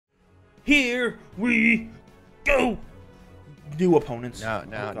Here we go. New opponents. No.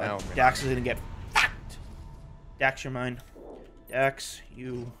 Dax is gonna get fucked. Dax, you're mine. Dax,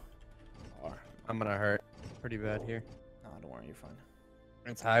 you are. I'm gonna hurt pretty bad here. No, don't worry, you're fine.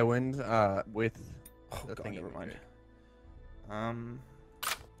 It's high wind with Oh the god, thing. never mind.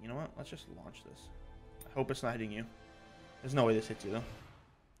 You know what? Let's just launch this. I hope it's not hitting you. There's no way this hits you though.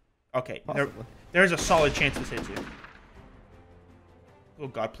 Okay, there's a solid chance this hits you. Oh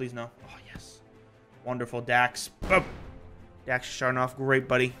god, please no. Oh yes. Wonderful, Dax. Boom. Dax is starting off great,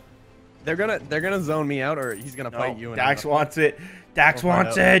 buddy. They're gonna zone me out, or he's gonna fight you. And Dax wants it. Dax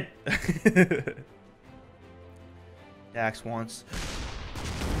wants it. Dax wants.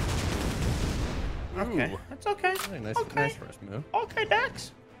 Okay, that's okay. Nice, okay. nice first move. Okay,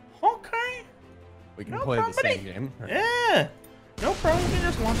 Dax. Okay. We can No play problem, the same buddy. game. Yeah. No problem. We can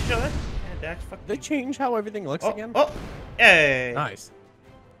just launch each other. Yeah, Dax, fuck. They change how everything looks again. Oh, hey. Nice.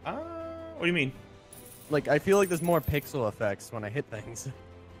 What do you mean? Like, I feel like there's more pixel effects when I hit things.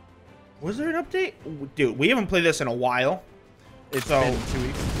 Was there an update? Dude, we haven't played this in a while. It's been 2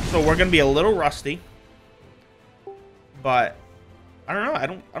 weeks. So we're gonna be a little rusty. But I don't know.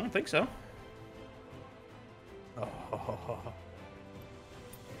 I don't think so.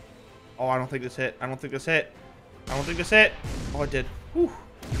 Oh, I don't think this hit. I don't think this hit. I don't think this hit. Oh, it did. Whew.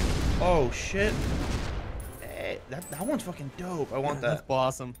 Oh shit. Hey, that one's fucking dope. I want that. That's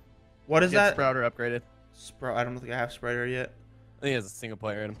awesome. What is that? Sprouter upgraded. Sprout. I don't think I have Spreader yet. I think it has a single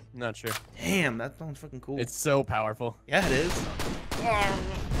player in him. Not sure. Damn, that one's fucking cool. It's so powerful. Yeah, it is.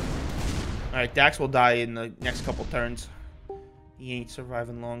 Alright, Dax will die in the next couple turns. He ain't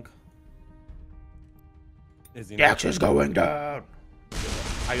surviving long. Is he Dax is going down.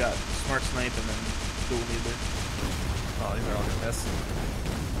 I got Smart Snipe and then Dual Leader. Oh, these are all gonna miss.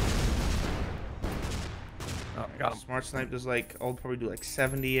 Oh, I got him. Smart Snipe does like, I'll probably do like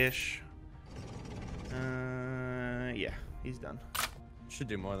 70-ish. Yeah, he's done. Should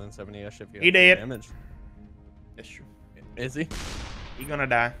do more than 70-ish if you He have did. damage. That's true. Is he? He gonna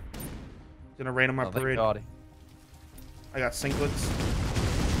die. He's gonna rain on my Oh, thank parade. God. I got Sinklets.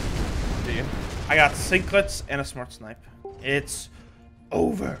 Do you? I got Sinklets and a Smart Snipe. It's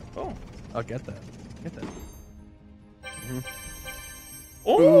over. Oh. I'll get that. Get that.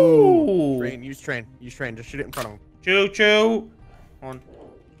 Oh. Train. Use train. Use train. Just shoot it in front of him. Choo choo. On.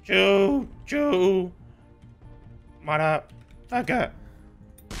 Choo choo. Mara. Okay.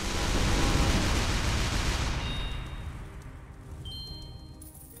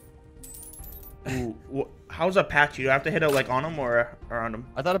 Ooh, how's Apache? Do I have to hit it like on him or on him?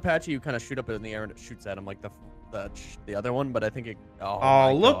 I thought Apache, you kind of shoot up in the air and it shoots at him like the other one, but I think it.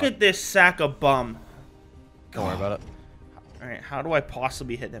 Oh look at this sack of bum. Don't worry about it. All right, how do I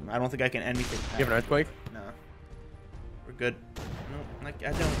possibly hit him? I don't think I can anything. You have an earthquake? No, we're good. No, like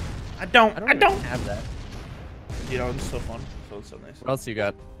I don't have that. You know, it's so fun. So it's so nice. What else you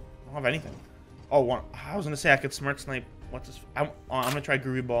got? I don't have anything. Oh, I was gonna say I could Smart Snipe. What's this? I'm gonna try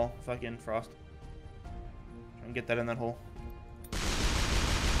Groovy Ball if I can Frost. Try and get that in that hole.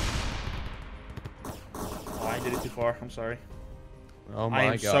 Oh, I did it too far. I'm sorry. Oh my God.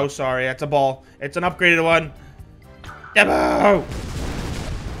 I am so sorry. That's a ball. It's an upgraded one. Debo!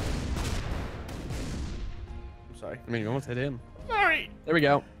 I'm sorry. I mean, you almost hit him. Sorry. There we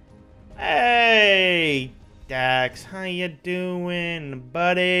go. Hey, Dax, how you doing,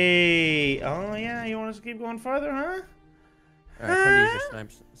 buddy? Oh yeah, you want us to keep going further, huh? All right, time to use your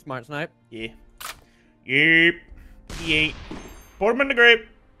snipes. Smart snipe. Yeah. Yep. Yeet. Put him in the grape.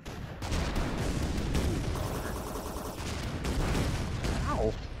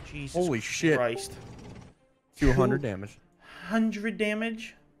 Ow. Jesus Holy shit. Christ. 200 damage. 100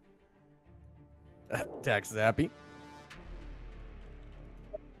 damage? Dax is happy.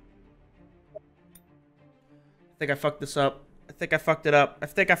 I think I fucked this up. I think I fucked it up. I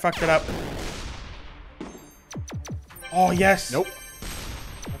think I fucked it up. Oh, yes. Nope.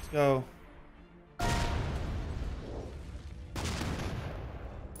 Let's go.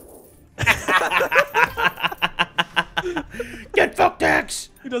 Get fucked, Dax!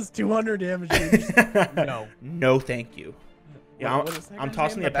 He does 200 damage. No. No, thank you. Yeah, I'm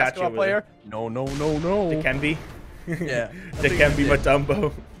tossing the Apache over player. there. No, no, no, no. The Kenby. Yeah. The Kenby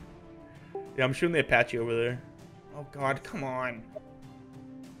Matumbo. Yeah, I'm shooting the Apache over there. Oh god, come on.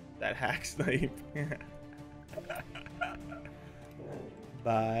 That hack snipe.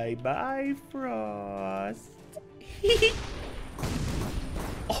 Bye bye, Frost.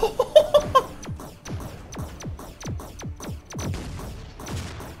 Oh.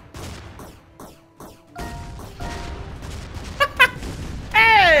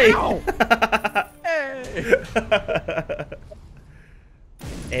 Hey! Ow. Hey!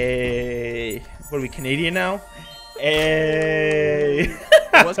 Hey. What are we, Canadian now? Hey.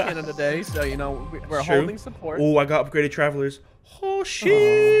 It was Canada Day, so you know we're holding support. Oh, I got upgraded travelers. Oh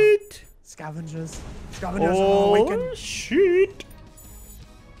shit! Scavengers. Oh shit!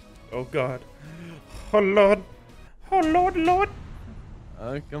 Oh god! Oh lord! Oh lord, lord!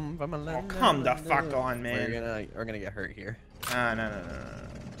 I come from a land. Oh, come the fuck on, man! We're gonna get hurt here. No.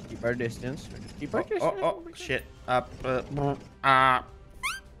 Keep our distance. Keep our distance. Oh shit! Up. Meow.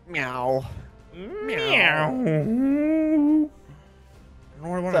 Meow. I don't know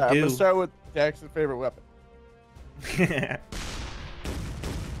what I want to do. I'm gonna start with Jackson's favorite weapon.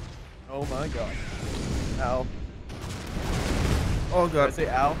 Oh my god. Ow. Oh god. Did I say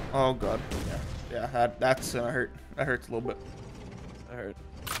ow? Oh god. Yeah. That's hurt. That hurts a little bit. That hurt.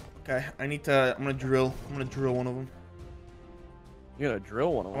 Okay, I'm gonna drill. I'm gonna drill one of them. You're gonna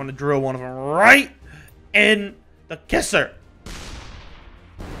drill one of I them? want to drill one of them right in the kisser.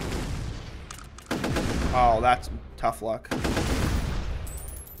 Oh, that's some tough luck.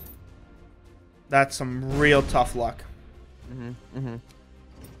 That's some real tough luck. You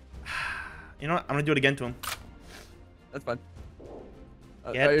know what? I'm gonna do it again to him. That's fine.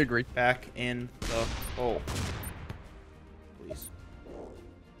 I Get agree. back in the hole. Please.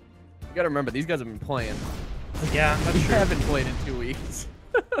 You gotta remember, these guys have been playing. Yeah, that's We true. haven't played in 2 weeks.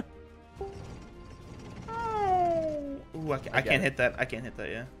 Oh. Ooh, I can't hit that. I can't hit that,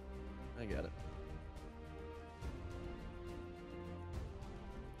 yeah. I got it.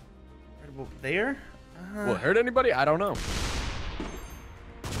 Right about there? Will it hurt anybody? I don't know.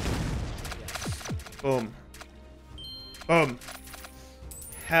 Boom. Boom.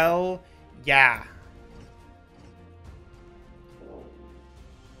 Hell yeah.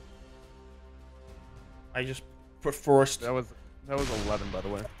 I just forced. That was 11, by the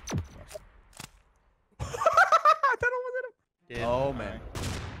way. Oh man.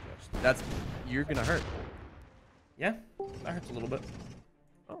 That's you're gonna hurt. Yeah, that hurts a little bit.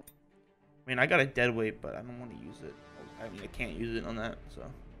 Oh. I mean, I got a dead weight, but I don't want to use it. I mean, I can't use it on that, so.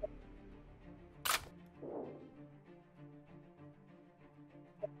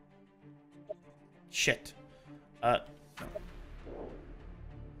 Shit. No.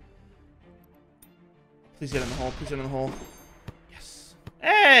 Please get in the hole. Please get in the hole. Yes.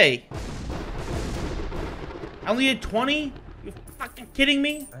 Hey! I only had 20? You fucking kidding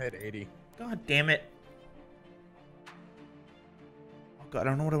me? I had 80. God damn it. Oh god, I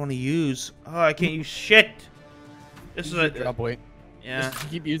don't know what I want to use. Oh, I can't use shit. This is a drop weight. Yeah. Just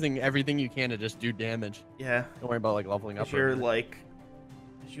keep using everything you can to just do damage. Yeah. Don't worry about like leveling up. You're like,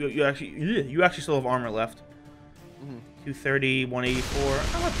 you actually still have armor left. 230, 184.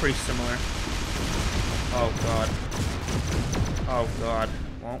 Oh, that's pretty similar. Oh god. Oh god.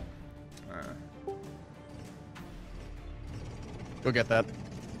 Well. Go get that. The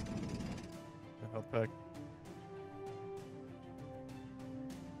health pack.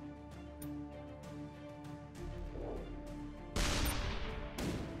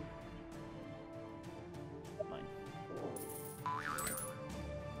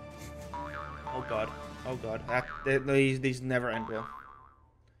 Oh god. Oh god. These never end well.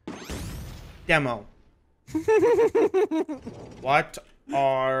 Demo. What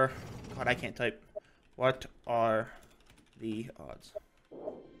are... God, I can't type. What are the odds?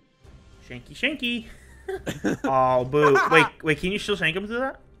 Shanky, shanky. Oh, boo. Wait, can you still shank him through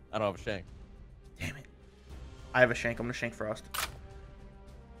that? I don't have a shank. Damn it. I have a shank. I'm gonna shank Frost.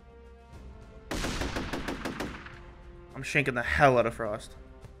 I'm shanking the hell out of Frost.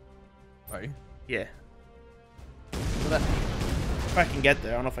 Are you? Yeah. So that... If I can get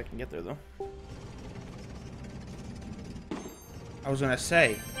there. I don't know if I can get there, though. I was gonna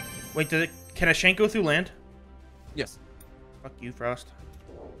say. Wait, can a shank go through land? Yes. Fuck you, Frost.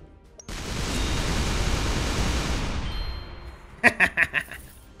 And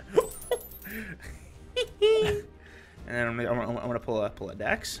then I'm gonna pull a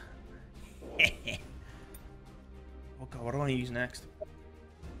Dex. Oh god, what do I want to use next?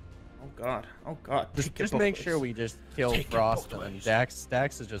 Oh god, oh god. Just make sure we just kill Frost and Dax.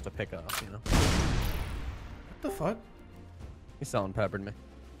 Dax is just a pickup, you know. What the fuck? He's selling peppered me.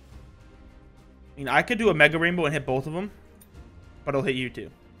 I mean, I could do a Mega Rainbow and hit both of them, but it'll hit you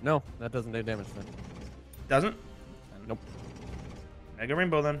too. No, that doesn't do damage then. Doesn't? Nope. Mega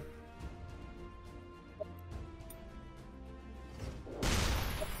Rainbow then.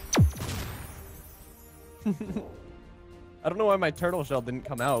 I don't know why my turtle shell didn't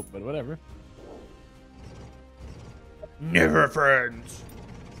come out, but whatever. Never friends.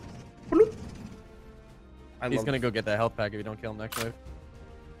 Bloop. He's gonna go get that health pack if you don't kill him next wave.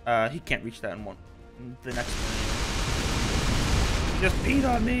 He can't reach that in the next one. He just peed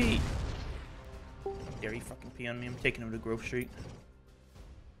on me. dare he fucking pee on me. I'm taking him to Grove Street.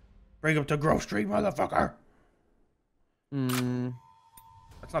 Bring him to Grove Street, motherfucker.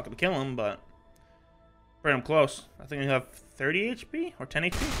 That's not gonna kill him, but bring him close. I think I have 30 HP or 10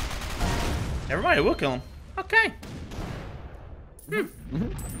 HP. Never mind, it will kill him. Okay. To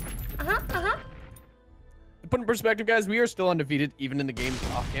put in perspective, guys, we are still undefeated, even in the games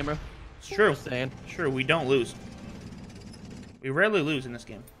off camera. It's true. Just saying. Sure, we don't lose. We rarely lose in this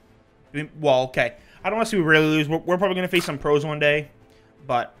game. Well, okay. I don't want to say we rarely lose. We're probably going to face some pros one day,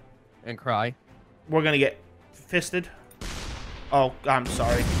 but... And cry. We're going to get fisted. Oh, I'm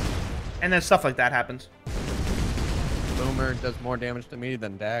sorry. And then stuff like that happens. Boomer does more damage to me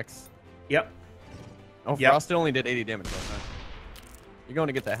than Dax. Yep. Oh, Frost only did 80 damage last time. You're going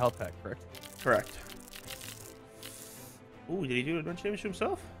to get that health pack, correct? Correct. Ooh, did he do a bunch of damage to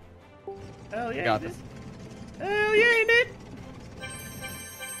himself? Hell yeah, Got he this. did. Hell yeah, he did.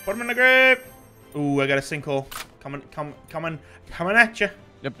 Put him in the grave. Ooh, I got a sinkhole. Coming at you.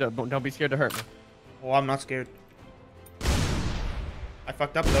 Yep, don't be scared to hurt me. Oh, I'm not scared. I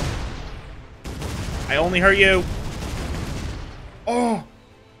fucked up, though. I only hurt you. Oh.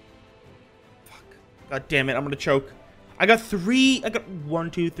 Fuck. God damn it, I'm gonna choke. I got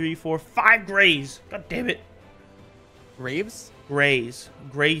 1, 2, 3, 4, 5 grays. God damn it. Graves? Grays.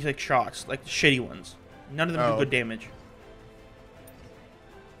 Grays like shots, like the shitty ones. None of them do good damage.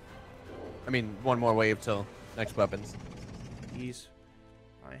 I mean, one more wave till next weapons. He's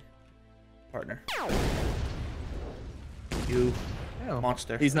my partner. You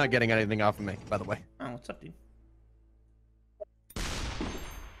monster. He's not getting anything off of me, by the way. Oh, what's up, dude?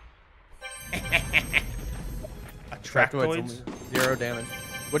 Attractoids. 0 damage.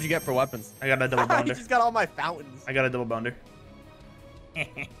 What'd you get for weapons? I got a double bounder. He just got all my fountains. I got a double bounder.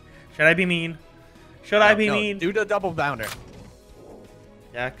 Should I be mean? Should I be mean? Do the double bounder.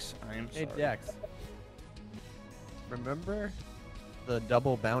 Dex, I am sorry. Hey, Dex. Remember the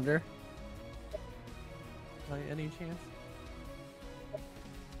double bounder? By any chance?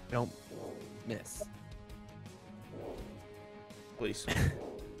 Don't miss. Please.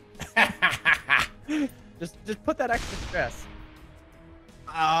 Just put that extra stress.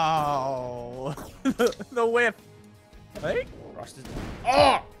 Oh, the whip. Hey, Frost is.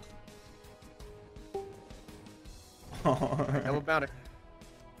 Oh. Double bounder.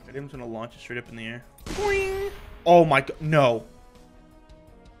 I'm gonna launch it straight up in the air. Boing. Oh my god, no.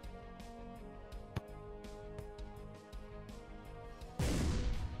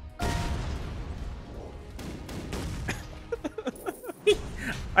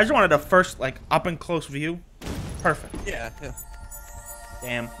 I just wanted a first, like, up and close view. Perfect. Yeah.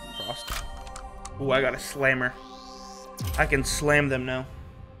 Damn, Frost. Ooh, I got a slammer. I can slam them now.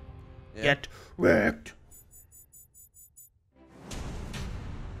 Yeah. Get wrecked.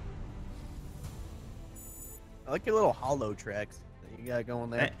 I like your little hollow tracks that you got going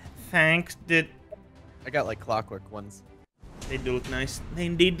there. Thanks, I got like clockwork ones. They do look nice. They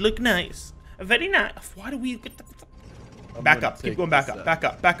indeed look nice. Very nice. Why do we get the... Back up. Keep going back up. Back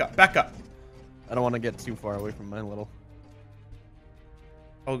up. Back up. Back up. I don't want to get too far away from my little...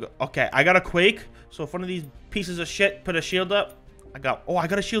 Oh, okay. I got a quake. So if one of these pieces of shit put a shield up, I got... Oh, I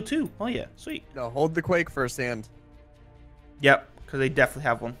got a shield too. Oh, yeah. Sweet. No, hold the quake for sand. Yep. Because they definitely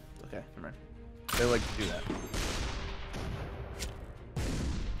have one. Okay. Never mind. They like to do that.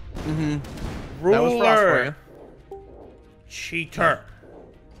 Ruler. That was Frost for you. Cheater.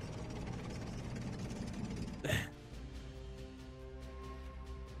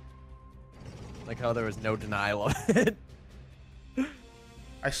 Like how there was no denial of it.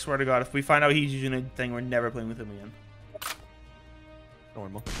 I swear to God, if we find out he's using a thing, we're never playing with him again.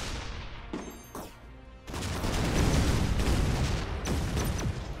 Normal.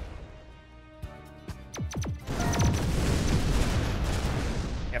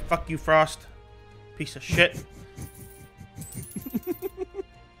 Yeah, fuck you, Frost. Piece of shit.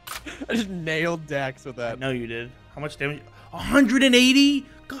 I just nailed Dax with that. I know you did. How much damage? 180?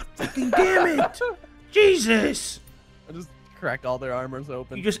 God fucking damn it! Jesus! I just cracked all their armors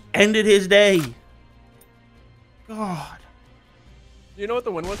open. You just ended his day. God. Do you know what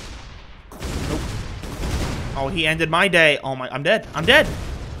the win was? Nope. Oh, he ended my day. Oh my, I'm dead. I'm dead.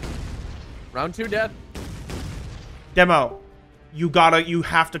 Round 2 dead. Demo, you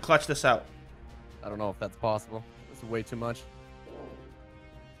have to clutch this out. I don't know if that's possible. This is way too much.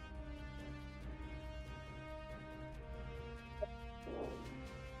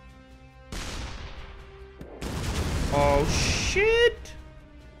 Oh, shit.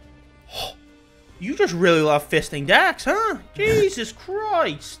 You just really love fisting Dax, huh? Jesus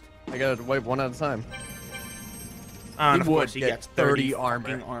Christ. I gotta wipe one at a time. And He of course would he get gets 30 armor.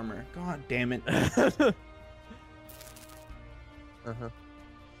 fucking armor. God damn it.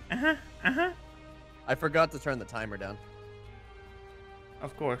 I forgot to turn the timer down.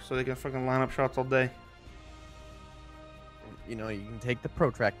 Of course, so they can fucking line up shots all day. You know, you can take the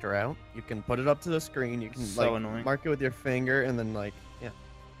protractor out. You can put it up to the screen. You can So annoying. mark it with your finger, and then yeah.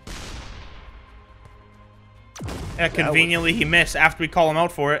 Yeah, conveniently he missed after we call him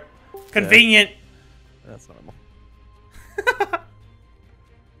out for it. Convenient. Yeah. That's normal.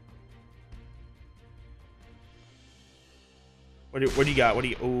 What do you got? What do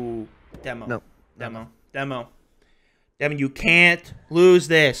you? Ooh, demo. No. Demo. You can't lose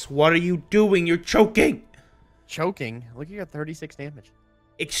this. What are you doing? You're choking. Choking? Look, you got 36 damage.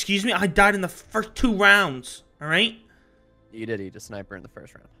 Excuse me. I died in the first 2 rounds. All right. You did eat a sniper in the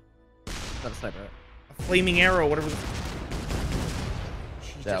first round. Not a sniper. A flaming arrow. Whatever.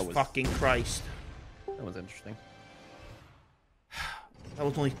 Jesus was fucking Christ. That was interesting. That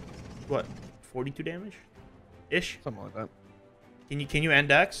was only what 42 damage, ish. Something like that. Can you end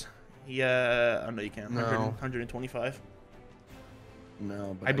Dax? Oh no, you can't. No. 125.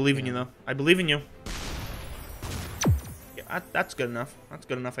 No, but I believe in you though. I believe in you. Yeah, that's good enough. That's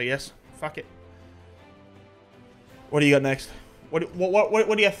good enough, I guess. Fuck it. What do you got next? What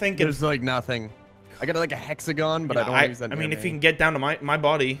do you think? There's like nothing. I got like a hexagon, but I don't want to use that. I mean, if you can get down to my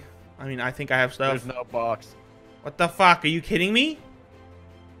body, I mean, I think I have stuff. There's no box. What the fuck? Are you kidding me?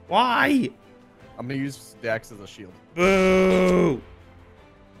 Why? I'm gonna use the axe as a shield. Boo!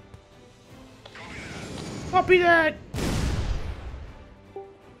 Copy that.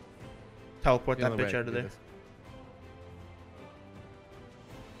 Teleport The that only bitch way I out of can there. do this.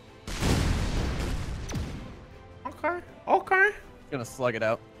 Okay. Gonna slug it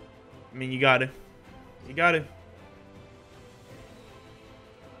out. I mean, you got to. You got to.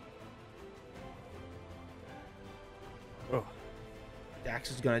 Oh.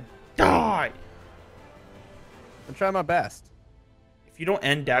 Dax is gonna die. I'm trying my best. If you don't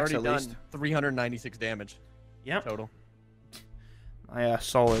end Dax Already at done least. 396 damage. Yep. Total. I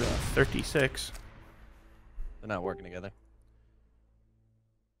solid 36. They're not working together.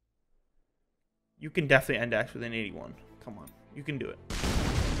 You can definitely end Dax with an 81. Come on, you can do it.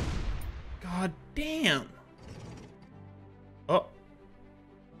 God damn. Oh.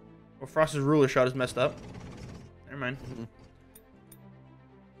 Well, Frost's ruler shot is messed up. Never mind.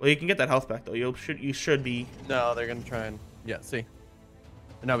 Well, you can get that health back though. You should be. No, they're gonna try and see.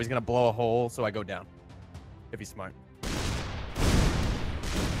 No, he's gonna blow a hole, so I go down. If he's smart.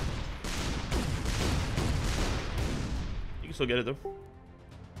 You can still get it though.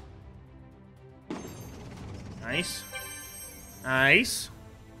 Nice. Nice.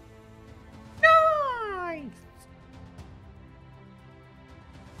 Nice.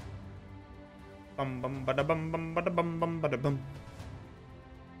 Bum bum bada bum bum bada bum bum bada bum.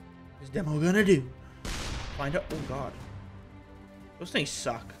 What's demo gonna do? Find out. Oh god. Those things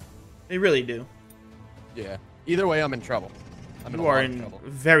suck. They really do. Yeah. Either way, I'm in trouble. I'm You are in trouble.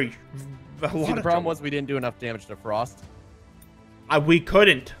 very a lot See, the of problem trouble. was we didn't do enough damage to Frost. We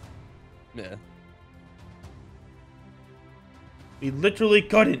couldn't. Yeah. We literally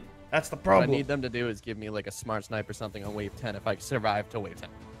couldn't. That's the What problem. I need them to do is give me like a smart snipe or something on wave 10 if I survive to wave 10.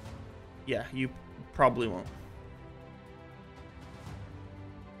 Yeah, you probably won't.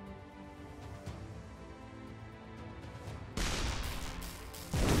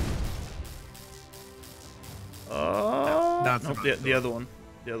 That's nope, the other one.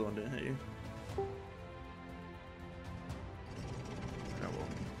 The other one didn't hit you.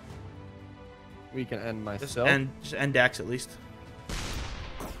 We can end Just myself. end Dax at least.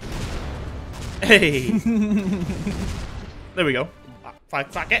 Hey! There we go.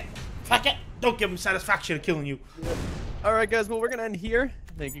 Fuck it. Fuck it. Don't give him satisfaction of killing you. All right, guys. Well, we're gonna end here.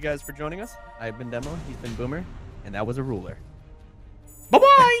 Thank you guys for joining us. I've been Demo. He's been Boomer, and that was a ruler.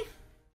 Bye-bye!